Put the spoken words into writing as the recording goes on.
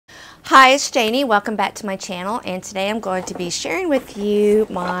Hi, it's Jannie. Welcome back to my channel, and today I'm going to be sharing with you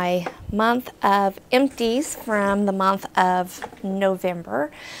my month of empties from the month of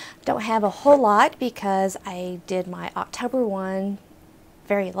November. Don't have a whole lot because I did my October one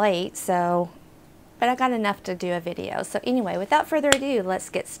very late, but I got enough to do a video. So anyway, without further ado, let's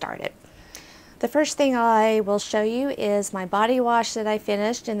get started. The first thing I will show you is my body wash that I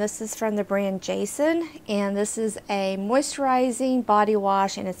finished, and this is from the brand Jason, and this is a moisturizing body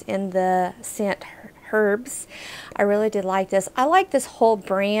wash, and it's in the scent Herbs. I really did like this. I like this whole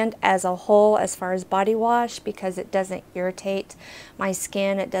brand as a whole as far as body wash because it doesn't irritate my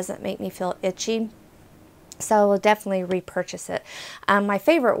skin. It doesn't make me feel itchy. So I will definitely repurchase it. My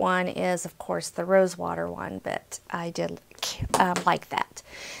favorite one is, of course, the rose water one, but I did like that.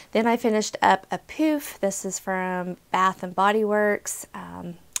 Then I finished up a poof. This is from Bath and Body Works.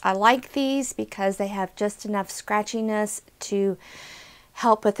 I like these because they have just enough scratchiness to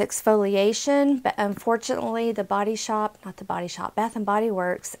help with exfoliation, but unfortunately Bath and Body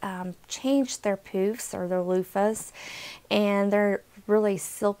Works changed their poofs or their loofahs, and they're really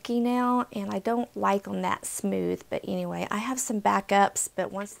silky now, and I don't like them that smooth. But anyway, I have some backups,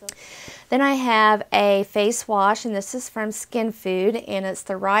 but then I have a face wash, and this is from Skin Food, and it's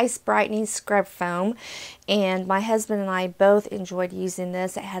the Rice Brightening Scrub Foam, and my husband and I both enjoyed using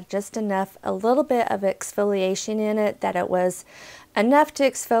this. It had just enough, a little bit of exfoliation in it, that it was enough to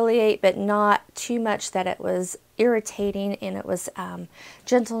exfoliate, but not too much that it was irritating, and it was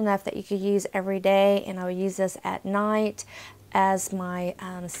gentle enough that you could use every day. And I would use this at night as my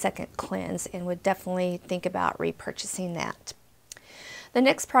second cleanse, and would definitely think about repurchasing that. The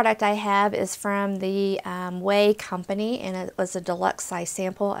next product I have is from the Way company, and it was a deluxe size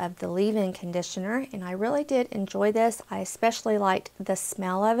sample of the leave-in conditioner, and I really did enjoy this. I especially liked the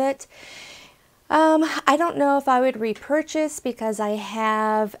smell of it. I don't know if I would repurchase because I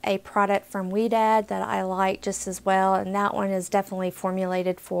have a product from Dad that I like just as well, and that one is definitely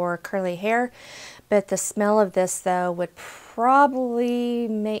formulated for curly hair. But the smell of this, though, would probably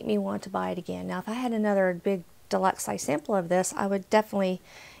make me want to buy it again. Now, if I had another big deluxe size sample of this, I would definitely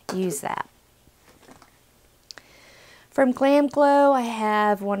use that. From Glam Glow, I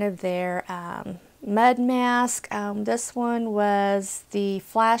have one of their mud mask. This one was the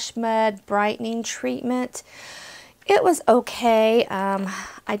Flash Mud Brightening Treatment. It was okay.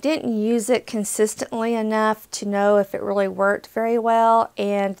 I didn't use it consistently enough to know if it really worked very well,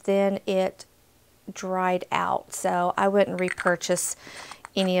 and then it dried out, so I wouldn't repurchase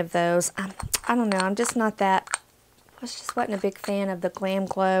any of those. I don't know, I wasn't a big fan of the Glam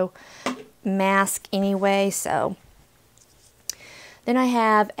Glow mask anyway. So then I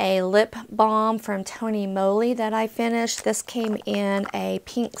have a lip balm from Tony Moly that I finished. This came in a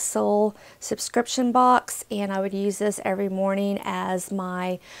Pink Soul subscription box, and I would use this every morning as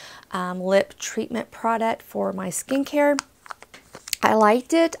my lip treatment product for my skincare. I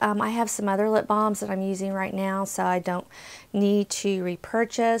liked it. I have some other lip balms that I'm using right now, so I don't need to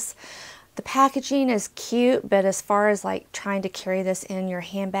repurchase. The packaging is cute, but as far as like trying to carry this in your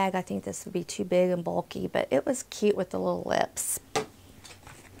handbag, I think this would be too big and bulky, but it was cute with the little lips.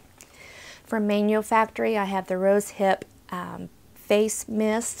 From Manual Factory, I have the Rose Hip face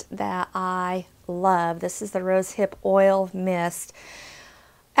mist that I love. This is the Rose Hip Oil Mist.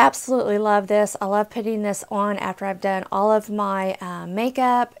 Absolutely love this. I love putting this on after I've done all of my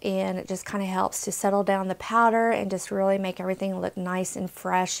makeup, and it just kind of helps to settle down the powder and just really make everything look nice and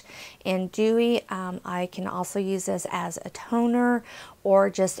fresh and dewy. I can also use this as a toner or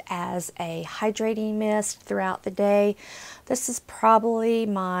just as a hydrating mist throughout the day. This is probably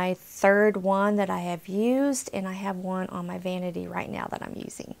my third one that I have used, and I have one on my vanity right now that I'm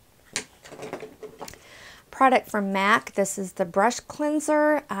using. Product from MAC. This is the brush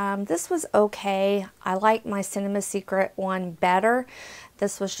cleanser. This was okay. I like my Cinema Secret one better.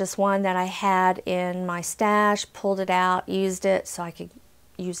 This was just one that I had in my stash, pulled it out, used it so I could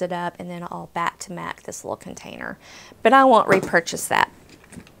use it up, and then I'll back to MAC this little container. But I won't repurchase that.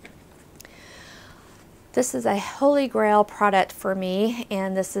 This is a holy grail product for me,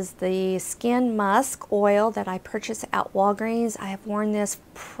 and this is the Skin Musk Oil that I purchased at Walgreens. I have worn this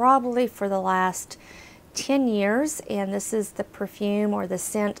probably for the last 10 years, and this is the perfume or the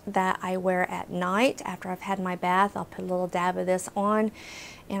scent that I wear at night after I've had my bath. I'll put a little dab of this on,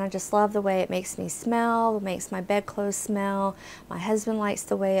 and I just love the way it makes me smell. It makes my bedclothes smell. My husband likes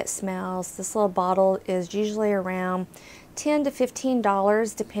the way it smells. This little bottle is usually around $10 to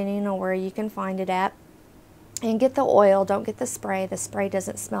 $15 depending on where you can find it at. And get the oil, don't get the spray. The spray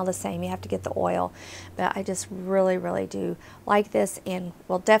doesn't smell the same. You have to get the oil. But I just really, really do like this, and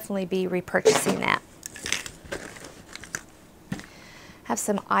will definitely be repurchasing that. Have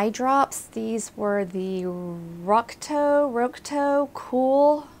some eye drops. These were the Rocto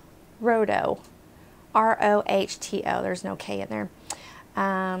Cool Roto. R-O-H-T-O. There's no K in there.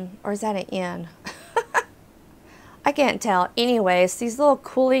 Or is that an N? I can't tell. Anyways, these little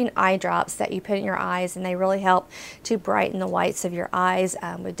cooling eye drops that you put in your eyes, and they really help to brighten the whites of your eyes.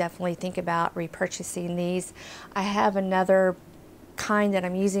 Would definitely think about repurchasing these. I have another kind that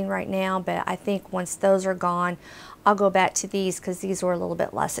I'm using right now, but I think once those are gone, I'll go back to these because these were a little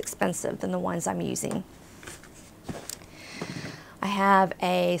bit less expensive than the ones I'm using. I have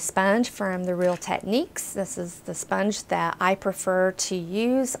a sponge from the Real Techniques. This is the sponge that I prefer to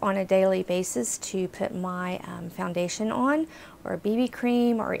use on a daily basis to put my foundation on, or a BB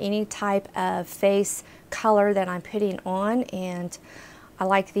cream, or any type of face color that I'm putting on, and I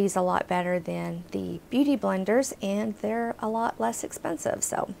like these a lot better than the beauty blenders, and they're a lot less expensive.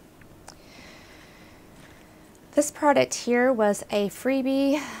 So this product here was a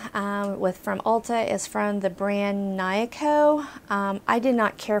freebie from Ulta. It's from the brand Nyako. I did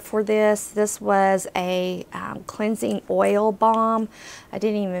not care for this. This was a cleansing oil balm. I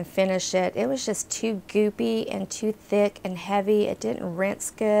didn't even finish it. It was just too goopy and too thick and heavy. It didn't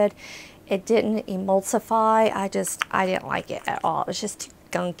rinse good. It didn't emulsify. I didn't like it at all. It was just too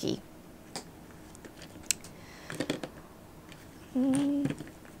gunky. A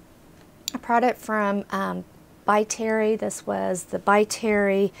product from By Terry. This was the By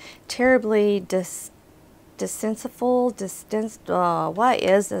Terry Terribly what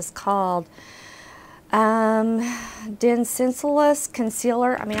is this called? Densenceless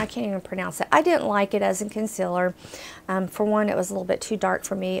Concealer. I mean, I can't even pronounce it. I didn't like it as a concealer. For one, it was a little bit too dark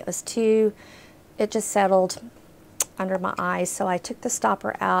for me. It just settled under my eyes, so I took the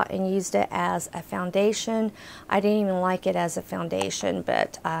stopper out and used it as a foundation. I didn't even like it as a foundation,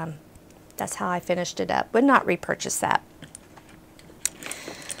 but that's how I finished it up. Would not repurchase that.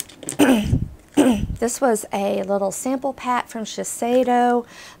 This was a little sample pack from Shiseido.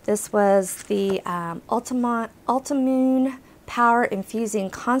 This was the Ultimune Power Infusing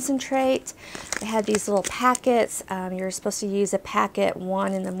Concentrate. They had these little packets. You're supposed to use a packet,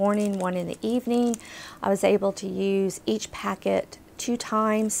 one in the morning, one in the evening. I was able to use each packet 2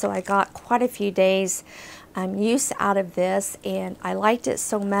 times, so I got quite a few days use out of this, and I liked it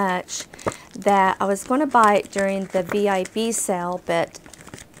so much that I was going to buy it during the VIB sale, but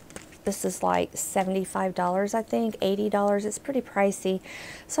this is like $75, I think, $80. It's pretty pricey.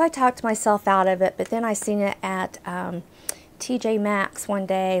 So I talked myself out of it, but then I seen it at TJ Maxx one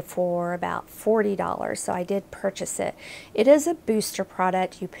day for about $40, so I did purchase it. It is a booster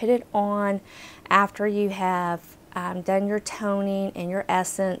product. You put it on after you have done your toning and your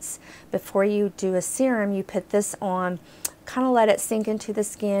essence. Before you do a serum, you put this on, kind of let it sink into the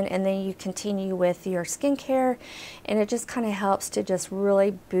skin, and then you continue with your skincare, and it just kind of helps to just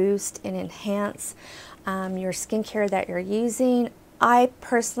really boost and enhance your skincare that you're using. I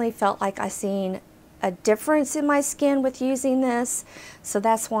personally felt like I seen a difference in my skin with using this, so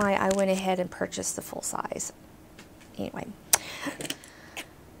that's why I went ahead and purchased the full size. Anyway,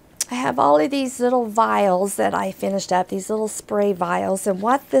 I have all of these little vials that I finished up, these little spray vials, and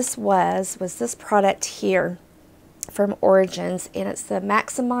what this was this product here from Origins, and it's the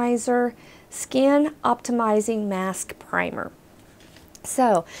Maximizer Skin Optimizing Mask Primer.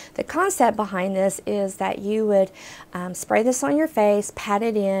 So the concept behind this is that you would spray this on your face, pat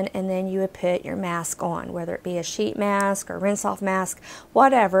it in, and then you would put your mask on, whether it be a sheet mask or rinse off mask,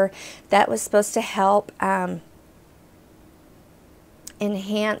 whatever. That was supposed to help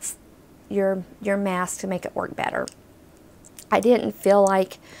enhance your mask to make it work better. I didn't feel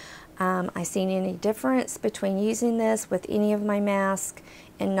like I seen any difference between using this with any of my masks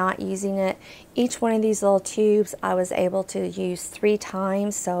and not using it. Each one of these little tubes I was able to use 3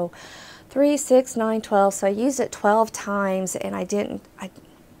 times, so 3, 6, 9, 12. So I used it 12 times, and I didn't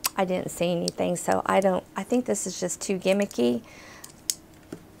see anything. So I think this is just too gimmicky.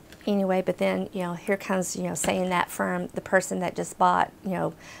 Anyway, but then, you know, here comes, you know, saying that from the person that just bought, you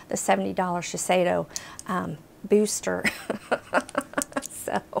know, the $70 Shiseido booster.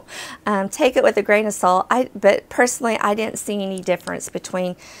 So take it with a grain of salt. But personally, I didn't see any difference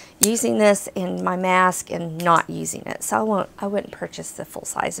between using this in my mask and not using it. So I wouldn't purchase the full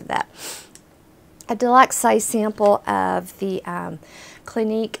size of that. A deluxe size sample of the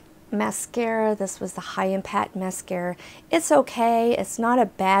Clinique mascara. This was the high impact mascara. It's okay. It's not a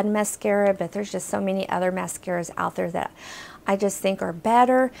bad mascara, but there's just so many other mascaras out there that I just think are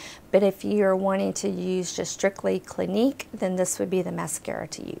better. But if you're wanting to use just strictly Clinique, then this would be the mascara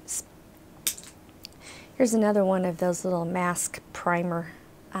to use. Here's another one of those little mask primer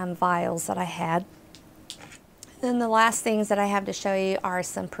vials that I had. Then the last things that I have to show you are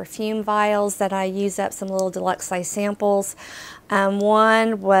some perfume vials that I use up, some little deluxe size samples.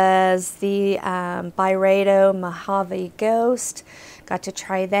 One was the Byredo Mojave Ghost. Got to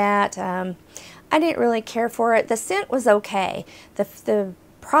try that. I didn't really care for it. The scent was okay. The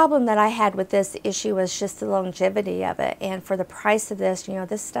problem that I had with this issue was just the longevity of it. And for the price of this, you know,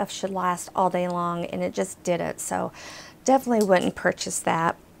 this stuff should last all day long, and it just didn't. So definitely wouldn't purchase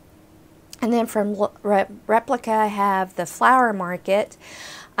that. And then from Replica, I have the Flower Market.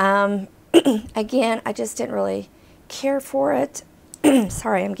 Again, I just didn't really care for it.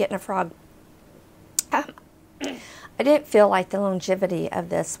 Sorry, I'm getting a frog. I didn't feel like the longevity of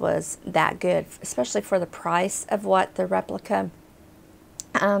this was that good, especially for the price of what the Replica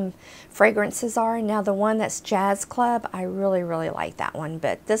fragrances are. Now, the one that's Jazz Club, I really, really like that one,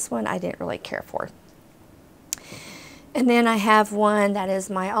 but this one I didn't really care for. And then I have one that is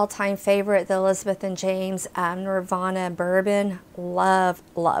my all-time favorite, the Elizabeth and James Nirvana Bourbon. Love,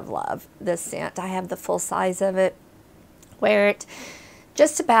 love, love this scent. I have the full size of it. Wear it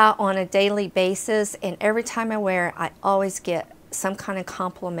just about on a daily basis, and every time I wear it, I always get some kind of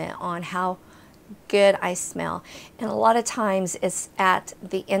compliment on how good I smell. And a lot of times it's at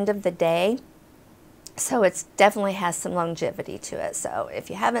the end of the day, so it definitely has some longevity to it. So if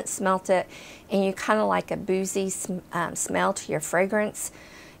you haven't smelt it and you kind of like a boozy smell to your fragrance,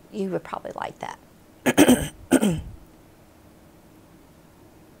 you would probably like that. Which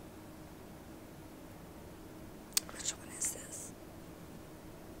one is this?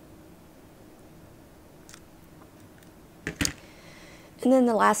 And then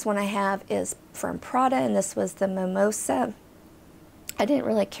the last one I have is from Prada, and this was the Mimosa. I didn't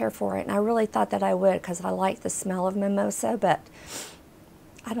really care for it, and I really thought that I would because I like the smell of mimosa, but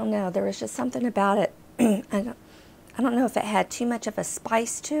I don't know. There was just something about it. I don't know if it had too much of a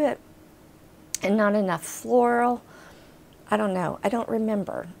spice to it and not enough floral. I don't know. I don't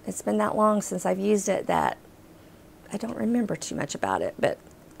remember. It's been that long since I've used it that I don't remember too much about it, but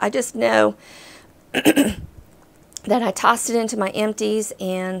I just know that I tossed it into my empties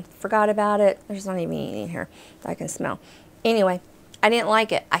and forgot about it. There's not even any in here that I can smell. Anyway, I didn't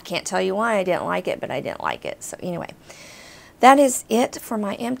like it. I can't tell you why I didn't like it, but I didn't like it. So anyway, that is it for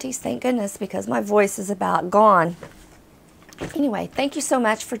my empties. Thank goodness, because my voice is about gone. Anyway, thank you so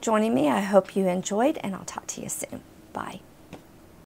much for joining me. I hope you enjoyed, and I'll talk to you soon. Bye.